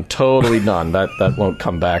 totally done. Totally done. That won't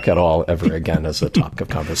come back at all ever again as a topic of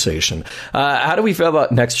conversation. How do we feel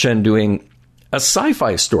about Next Gen doing a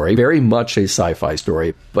sci-fi story, very much a sci-fi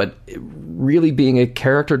story, but really being a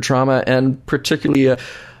character drama and particularly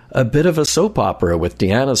a bit of a soap opera with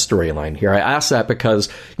Deanna's storyline here? I ask that because,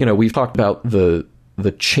 we've talked about the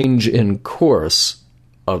change in course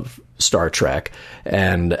of Star Trek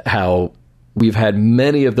and how we've had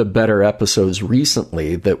many of the better episodes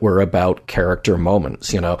recently that were about character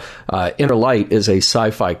moments. Inner Light is a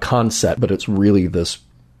sci-fi concept, but it's really this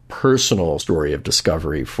personal story of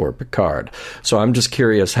discovery for Picard. So I'm just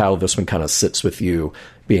curious how this one kind of sits with you,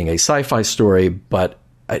 being a sci-fi story, but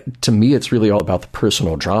to me, it's really all about the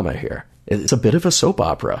personal drama here. It's a bit of a soap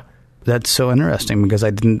opera. That's so interesting because I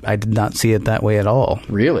did not see it that way at all.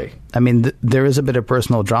 Really? I mean, there is a bit of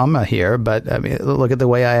personal drama here, but I mean, look at the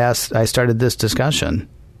way I started this discussion,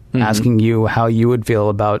 asking you how you would feel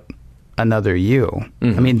about another you. I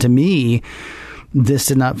mean, to me, this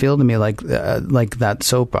did not feel to me like that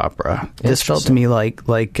soap opera. This felt to me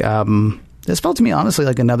this felt to me honestly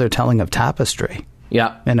like another telling of Tapestry.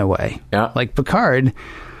 Yeah, in a way. Yeah, like Picard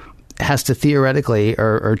has to theoretically,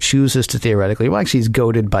 or chooses to theoretically, well, actually he's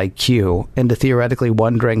goaded by Q into theoretically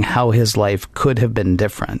wondering how his life could have been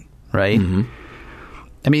different, right?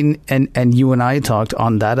 I mean, and you and I talked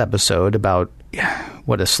on that episode about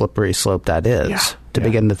what a slippery slope that is, to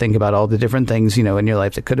begin to think about all the different things, in your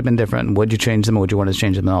life that could have been different, and would you change them, or would you want to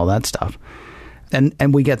change them, and all that stuff. And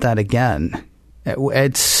we get that again.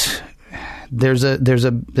 There's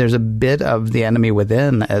a bit of the enemy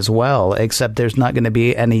within as well, except there's not going to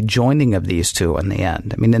be any joining of these two in the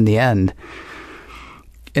end. I mean, in the end,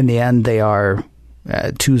 they are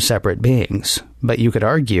two separate beings. But you could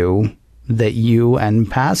argue that you and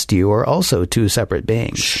past you are also two separate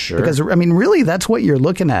beings. Sure. Because, I mean, really, that's what you're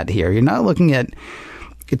looking at here. You're not looking at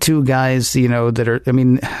two guys, that are, I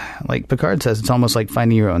mean, like Picard says, it's almost like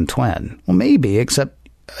finding your own twin. Well, maybe, except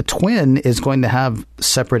a twin is going to have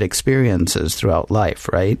separate experiences throughout life,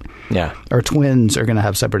 right? Yeah. Or twins are going to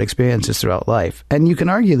have separate experiences throughout life. And you can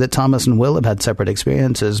argue that Thomas and Will have had separate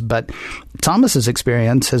experiences, but Thomas's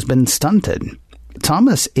experience has been stunted.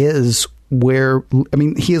 Thomas is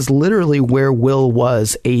he is literally where Will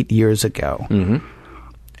was 8 years ago.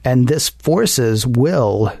 And this forces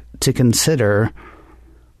Will to consider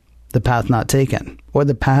the path not taken, or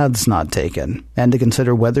the paths not taken, and to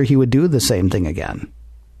consider whether he would do the same thing again.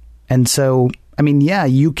 And so, I mean, yeah,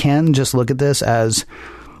 you can just look at this as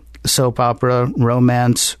soap opera,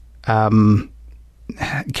 romance, character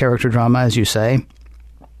drama, as you say.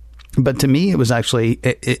 But to me, it was actually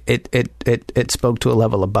it spoke to a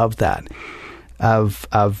level above that of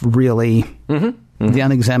really the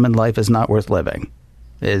unexamined life is not worth living.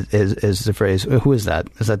 Is the phrase? Who is that?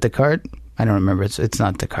 Is that Descartes? I don't remember. It's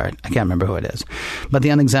not Descartes. I can't remember who it is. But the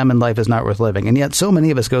unexamined life is not worth living. And yet so many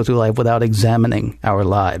of us go through life without examining our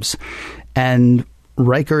lives. And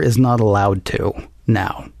Riker is not allowed to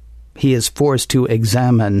now. He is forced to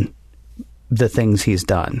examine the things he's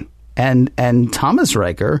done. And Thomas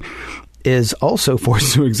Riker is also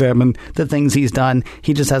forced to examine the things he's done.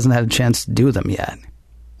 He just hasn't had a chance to do them yet.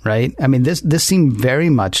 Right? I mean, this seemed very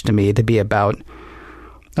much to me to be about,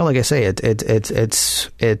 well, like I say,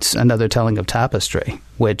 it's another telling of Tapestry,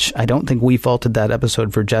 which I don't think we faulted that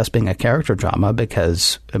episode for just being a character drama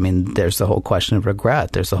because, I mean, there's the whole question of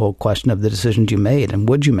regret. There's the whole question of the decisions you made, and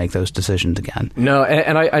would you make those decisions again? No,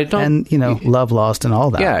 and I don't... And, love lost and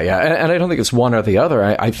all that. Yeah, and I don't think it's one or the other.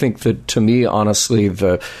 I think that, to me, honestly,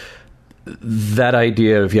 that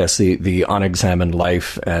idea of, yes, the unexamined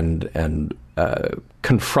life and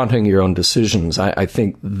confronting your own decisions, I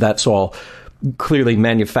think that's all clearly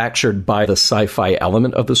manufactured by the sci-fi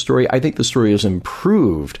element of the story. I think the story is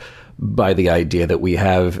improved by the idea that we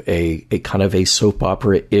have a kind of a soap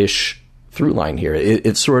opera-ish through line here.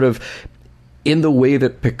 It's sort of in the way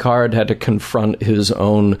that Picard had to confront his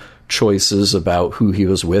own choices about who he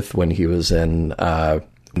was with when he was in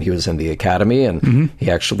the academy, and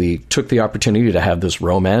he actually took the opportunity to have this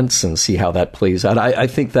romance and see how that plays out. I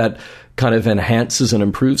think that kind of enhances and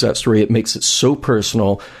improves that story. It makes it so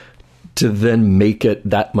personal to then make it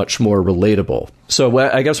that much more relatable. So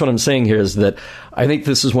I guess what I'm saying here is that I think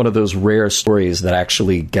this is one of those rare stories that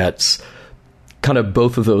actually gets kind of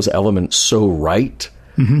both of those elements so right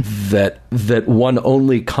that one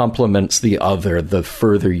only complements the other the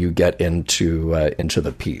further you get into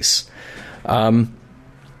the piece.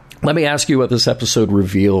 Let me ask you what this episode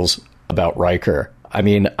reveals about Riker. I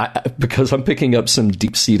mean, because I'm picking up some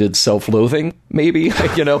deep-seated self-loathing, maybe.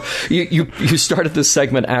 You started this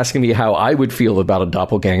segment asking me how I would feel about a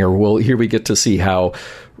doppelganger. Well, here we get to see how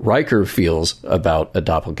Riker feels about a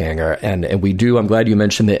doppelganger. And we do, I'm glad you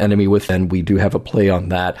mentioned the enemy within. We do have a play on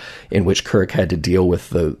that in which Kirk had to deal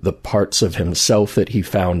with the parts of himself that he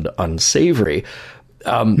found unsavory.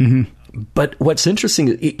 But what's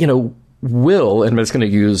interesting, Will, and it's going to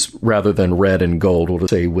use, rather than red and gold, we'll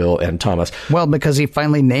just say Will and Thomas. Well, because he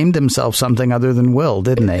finally named himself something other than Will,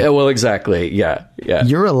 didn't he? Well, exactly. Yeah.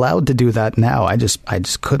 You're allowed to do that now. I just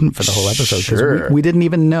couldn't for the whole episode. Sure. We didn't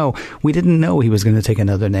even know. We didn't know he was going to take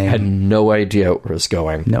another name. Had no idea where it was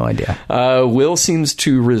going. No idea. Will seems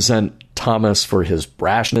to resent Thomas for his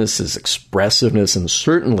brashness, his expressiveness, and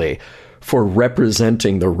certainly for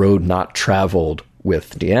representing the road not traveled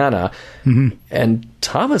with Deanna. And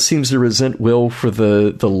Thomas seems to resent Will for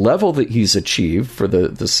the level that he's achieved, for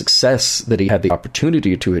the success that he had the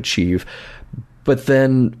opportunity to achieve, but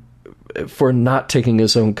then for not taking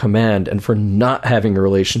his own command and for not having a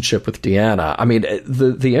relationship with Deanna. I mean,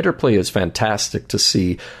 the interplay is fantastic to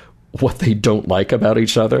see what they don't like about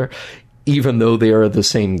each other, even though they are the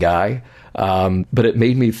same guy. But it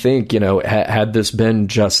made me think, had this been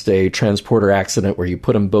just a transporter accident where you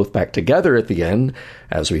put them both back together at the end,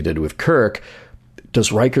 as we did with Kirk,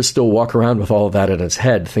 does Riker still walk around with all of that in his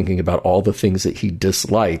head, thinking about all the things that he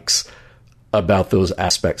dislikes about those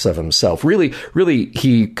aspects of himself? Really,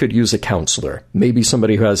 he could use a counselor, maybe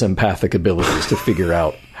somebody who has empathic abilities to figure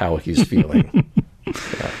out how he's feeling.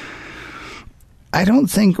 Yeah. I don't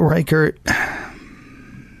think Riker...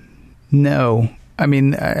 No. I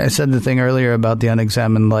mean, I said the thing earlier about the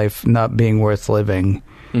unexamined life not being worth living.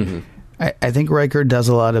 I think Riker does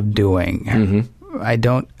a lot of doing. I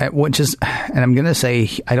don't, which is, and I'm going to say,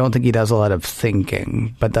 I don't think he does a lot of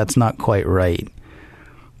thinking, but that's not quite right.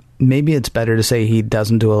 Maybe it's better to say he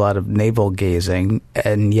doesn't do a lot of navel gazing,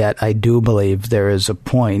 and yet I do believe there is a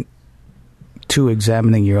point to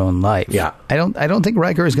examining your own life. Yeah. I don't think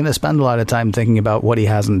Riker is going to spend a lot of time thinking about what he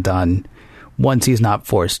hasn't done once he's not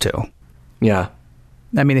forced to. Yeah.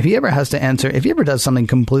 I mean, if he ever does something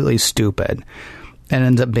completely stupid and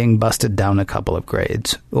ends up being busted down a couple of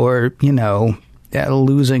grades, or,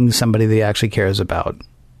 losing somebody that he actually cares about,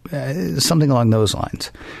 something along those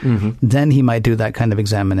lines, then he might do that kind of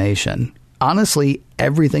examination. Honestly,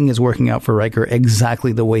 everything is working out for Riker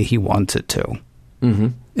exactly the way he wants it to,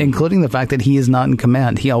 including the fact that he is not in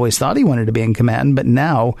command. He always thought he wanted to be in command, but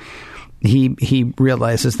now he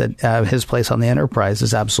realizes that his place on the Enterprise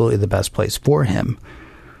is absolutely the best place for him.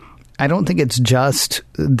 I don't think it's just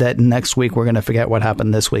that next week we're going to forget what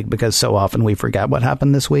happened this week, because so often we forget what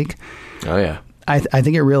happened this week. Oh, yeah. I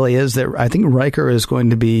think it really is that I think Will is going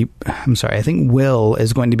to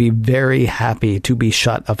be very happy to be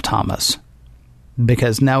shut of Thomas,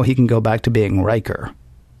 because now he can go back to being Riker.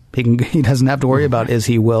 He doesn't have to worry about is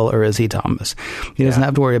he Will or is he Thomas. He doesn't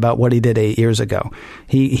have to worry about what he did 8 years ago.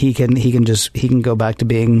 He can go back to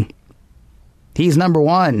being, he's number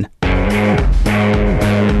one.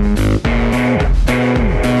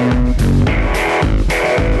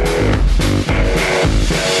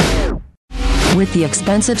 With the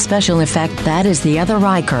expensive special effect that is the other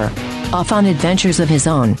Riker, off on adventures of his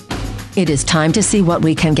own, it is time to see what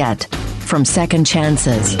we can get from Second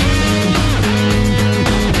Chances.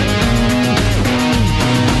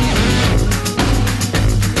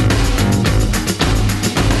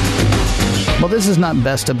 Well, this is not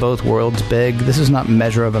Best of Both Worlds big. This is not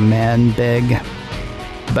Measure of a Man big.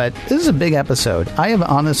 But this is a big episode. I have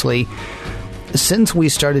honestly, since we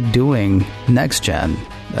started doing Next Gen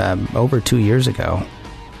over 2 years ago,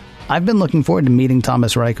 I've been looking forward to meeting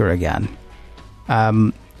Thomas Riker again.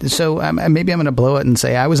 So maybe I'm going to blow it and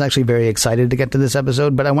say I was actually very excited to get to this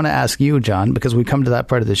episode, but I want to ask you, John, because we come to that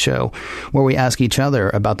part of the show where we ask each other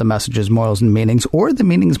about the messages, morals, and meanings, or the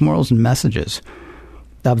meanings, morals, and messages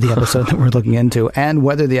of the episode that we're looking into, and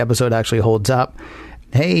whether the episode actually holds up.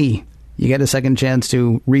 Hey, you get a second chance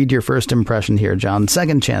to read your first impression here, John.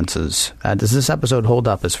 Second chances. Does this episode hold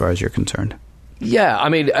up as far as you're concerned? Yeah, I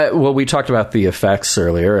mean, well, we talked about the effects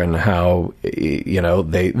earlier and how,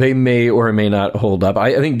 they may or may not hold up.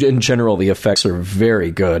 I think in general the effects are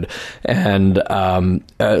very good. And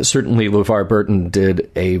certainly LeVar Burton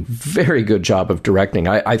did a very good job of directing.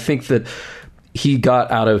 I think that he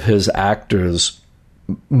got out of his actors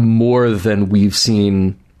more than we've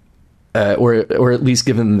seen or at least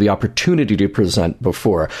given them the opportunity to present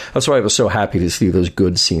before. That's why I was so happy to see those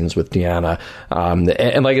good scenes with Deanna.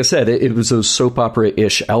 And like I said, it was those soap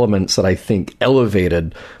opera-ish elements that I think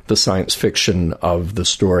elevated the science fiction of the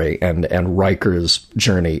story and Riker's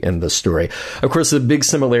journey in the story. Of course, the big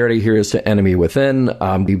similarity here is to Enemy Within.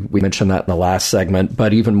 We mentioned that in the last segment,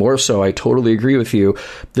 but even more so, I totally agree with you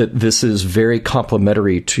that this is very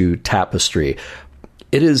complementary to Tapestry.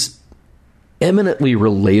 It is eminently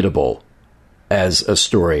relatable as a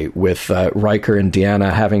story, with Riker and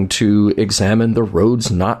Deanna having to examine the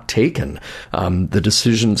roads not taken, the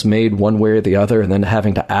decisions made one way or the other, and then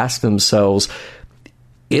having to ask themselves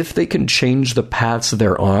if they can change the paths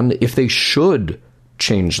they're on, if they should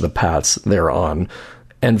change the paths they're on,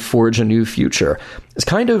 and forge a new future. It's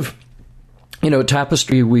kind of,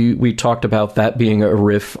 Tapestry, we talked about that being a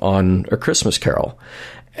riff on A Christmas Carol.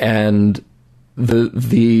 And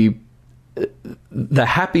the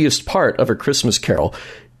happiest part of A Christmas Carol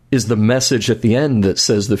is the message at the end that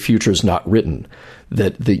says the future's not written,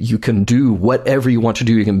 that you can do whatever you want to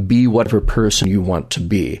do, you can be whatever person you want to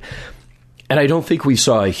be. And I don't think we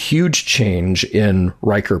saw a huge change in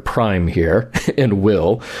Riker Prime here, in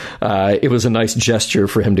Will. It was a nice gesture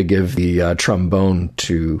for him to give the trombone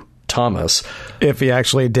to Thomas. If he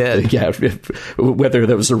actually did. Yeah, whether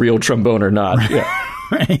that was a real trombone or not. Yeah.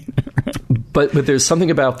 Right. But there's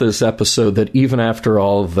something about this episode that even after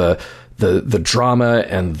all the drama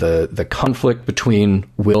and the conflict between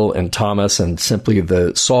Will and Thomas and simply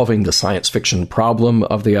the solving the science fiction problem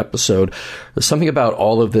of the episode, there's something about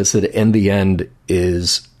all of this that in the end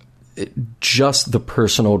is just the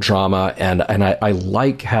personal drama. And I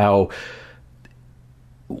like how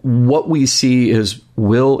what we see is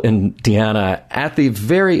Will and Deanna at the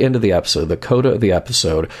very end of the episode, the coda of the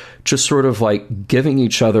episode, just sort of like giving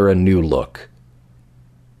each other a new look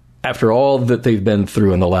after all that they've been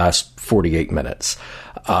through in the last 48 minutes.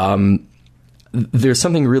 There's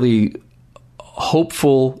something really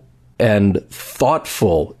hopeful and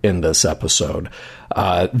thoughtful in this episode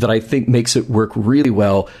that I think makes it work really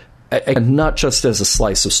well. And not just as a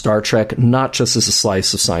slice of Star Trek, not just as a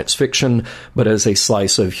slice of science fiction, but as a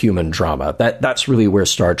slice of human drama. That's really where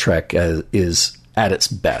Star Trek is at its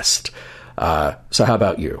best. So how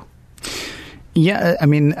about you? Yeah, I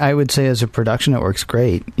mean, I would say as a production, it works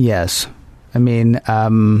great. Yes. I mean,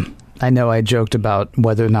 I know I joked about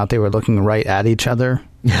whether or not they were looking right at each other.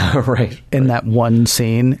 Yeah, right. In that one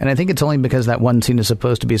scene. And I think it's only because that one scene is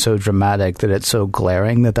supposed to be so dramatic that it's so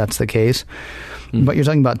glaring that that's the case. But you're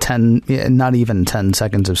talking about not even 10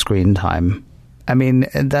 seconds of screen time. I mean,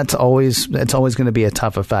 it's always going to be a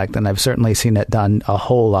tough effect, and I've certainly seen it done a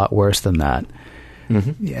whole lot worse than that.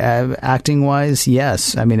 Mm-hmm. Acting wise,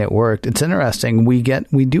 yes. I mean, it worked. It's interesting. We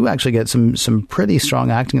do actually get some pretty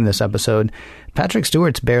strong acting in this episode. Patrick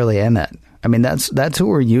Stewart's barely in it. I mean, that's who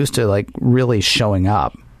we're used to, like, really showing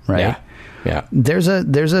up, right? Yeah. There's a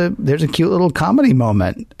cute little comedy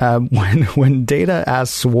moment when Data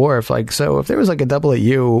asks Worf, like, so if there was like a double at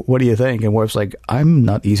you, what do you think? And Worf's like, I'm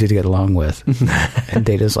not easy to get along with. And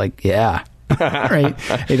Data's like, yeah. Right?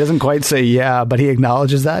 He doesn't quite say yeah, but he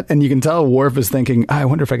acknowledges that, and you can tell Worf is thinking, I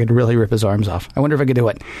wonder if I could really rip his arms off. I wonder if I could do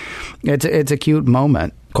it. It's a cute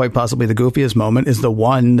moment. Quite possibly the goofiest moment is the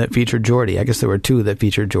one that featured Geordi. I guess there were two that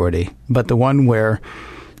featured Geordi, but the one where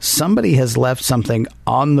somebody has left something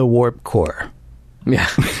on the warp core. Yeah,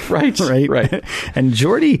 right. And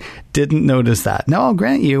Geordi didn't notice that. Now, I'll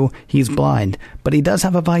grant you, he's blind, but he does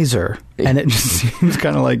have a visor. And it just seems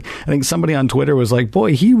kind of like, I think somebody on Twitter was like,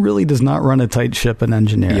 boy, he really does not run a tight ship in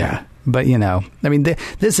engineering. Yeah. But, I mean,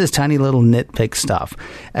 this is tiny little nitpick stuff.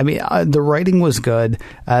 I mean, the writing was good.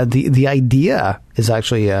 The idea is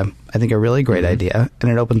actually, I think, a really great idea.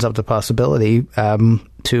 And it opens up the possibility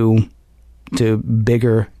to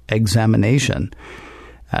bigger examination.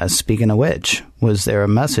 Speaking of which, was there a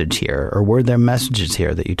message here, or were there messages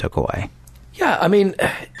here that you took away? Yeah, I mean,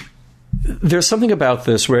 there's something about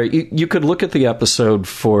this where you could look at the episode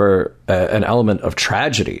for an element of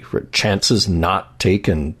tragedy, where chances not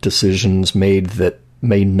taken, decisions made that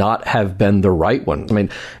may not have been the right ones. I mean,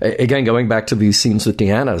 again, going back to these scenes with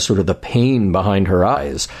Deanna, sort of the pain behind her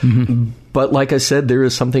eyes. Mm-hmm. But like I said, there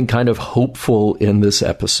is something kind of hopeful in this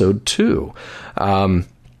episode, too.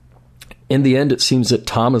 In the end, it seems that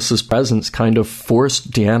Thomas's presence kind of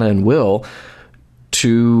forced Deanna and Will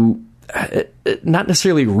to not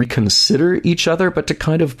necessarily reconsider each other, but to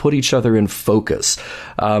kind of put each other in focus.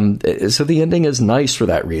 So the ending is nice for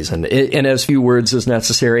that reason. In as few words as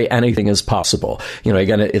necessary, anything is possible.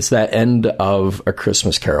 Again, it's that end of A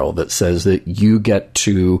Christmas Carol that says that you get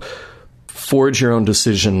to forge your own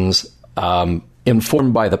decisions,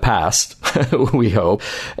 informed by the past, we hope,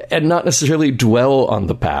 and not necessarily dwell on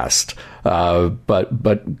the past,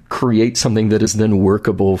 but create something that is then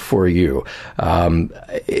workable for you.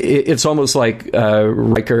 It's almost like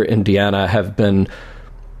Riker and Deanna have been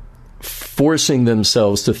forcing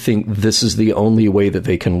themselves to think this is the only way that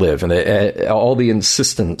they can live. And all the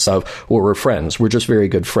insistence of, well, we're friends. We're just very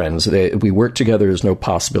good friends. We work together. There's no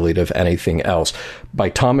possibility of anything else. By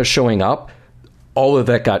Thomas showing up, all of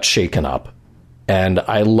that got shaken up. And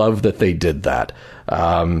I love that they did that.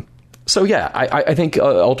 So, yeah, I think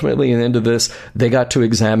ultimately in the end of this, they got to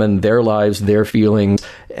examine their lives, their feelings,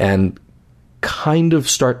 and kind of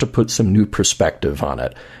start to put some new perspective on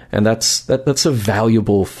it. And that's a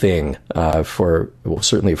valuable thing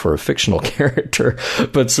certainly for a fictional character,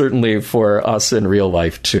 but certainly for us in real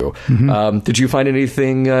life, too. Mm-hmm. Did you find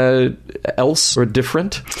anything else or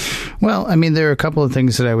different? Well, I mean, there are a couple of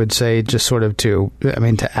things that I would say just sort of to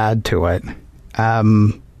add to it.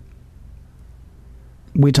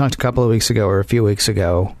 We talked a couple of weeks ago or a few weeks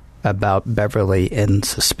ago about Beverly in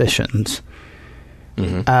Suspicions.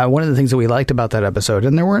 Mm-hmm. One of the things that we liked about that episode,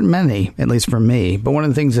 and there weren't many, at least for me, but one of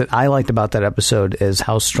the things that I liked about that episode is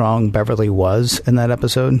how strong Beverly was in that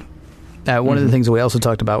episode. One of the things that we also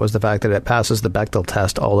talked about was the fact that it passes the Bechdel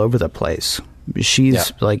test all over the place.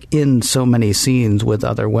 She's like in so many scenes with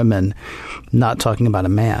other women, not talking about a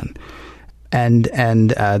man. And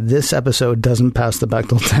this episode doesn't pass the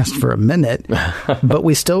Bechdel test for a minute, but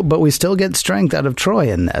we still get strength out of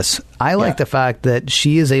Troi in this. I like the fact that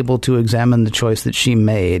she is able to examine the choice that she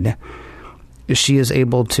made. She is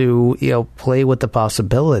able to, play with the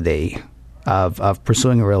possibility of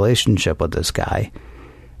pursuing a relationship with this guy.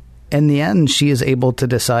 In the end, she is able to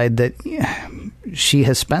decide that she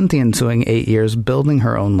has spent the ensuing 8 years building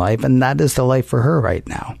her own life, and that is the life for her right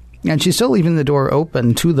now. And she's still leaving the door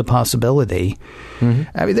open to the possibility. Mm-hmm.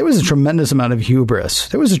 I mean, there was a tremendous amount of hubris.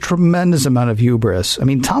 I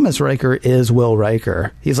mean, Thomas Riker is Will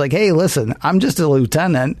Riker. He's like, hey, listen, I'm just a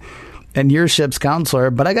lieutenant and your ship's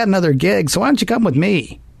counselor, but I got another gig, so why don't you come with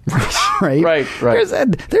me? Right.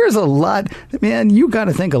 There's a lot. Man, you got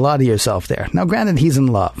to think a lot of yourself there. Now, granted, he's in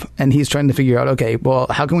love, and he's trying to figure out, okay, well,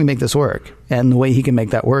 how can we make this work? And the way he can make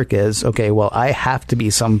that work is, okay, well, I have to be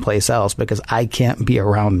someplace else because I can't be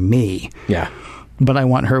around me. Yeah. But I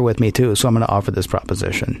want her with me, too, so I'm going to offer this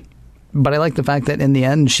proposition. But I like the fact that in the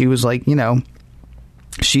end, she was like,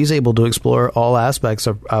 she's able to explore all aspects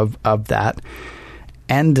of that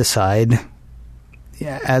and decide,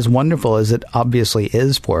 as wonderful as it obviously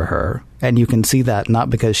is for her, and you can see that not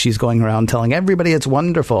because she's going around telling everybody it's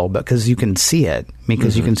wonderful, but because you can see it, you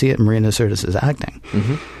can see it in Marina Sirtis' acting.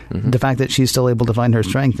 Mm-hmm. Mm-hmm. The fact that she's still able to find her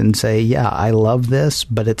strength and say, yeah, I love this,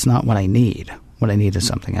 but it's not what I need. What I need is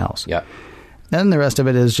something else. Yeah. Then the rest of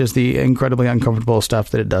it is just the incredibly uncomfortable stuff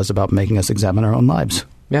that it does about making us examine our own lives.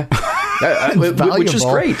 Yeah. Which is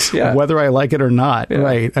great. Yeah. Whether I like it or not. Yeah.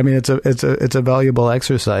 Right. I mean, it's a valuable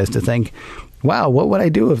exercise to think, wow, what would I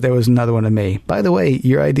do if there was another one of me? By the way,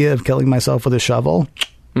 your idea of killing myself with a shovel,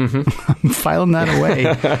 I'm filing that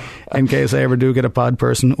away in case I ever do get a pod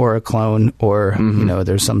person or a clone or,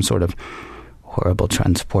 there's some sort of horrible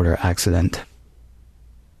transporter accident.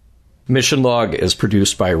 Mission Log is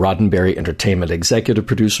produced by Roddenberry Entertainment, executive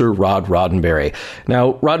producer Rod Roddenberry.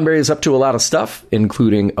 Now, Roddenberry is up to a lot of stuff,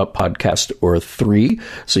 including a podcast or three,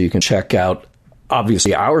 so you can check out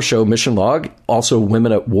obviously our show, Mission Log, also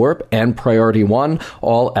Women at Warp and Priority One,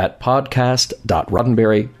 all at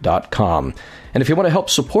podcast.roddenberry.com. And if you want to help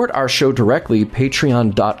support our show directly,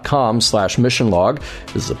 patreon.com/missionlog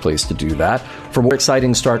is the place to do that. For more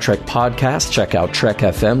exciting Star Trek podcasts, check out Trek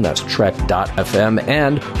FM, that's trek.fm.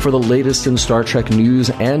 And for the latest in Star Trek news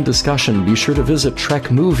and discussion, be sure to visit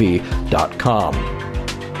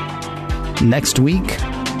trekmovie.com. Next week,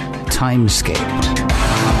 Timescaped.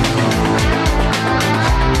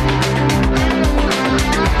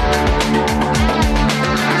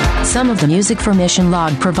 Some of the music for Mission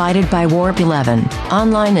Log provided by Warp 11,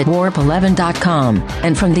 online at warp11.com,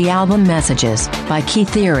 and from the album Messages by Key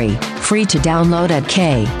Theory, free to download at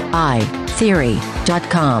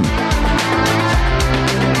kitheory.com.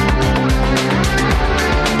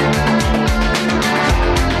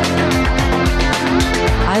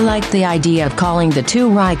 I like the idea of calling the two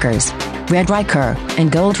Rikers, Red Riker and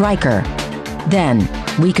Gold Riker. Then,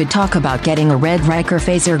 we could talk about getting a Red Riker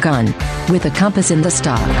phaser gun with a compass in the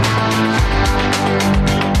stock.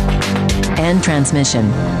 End transmission.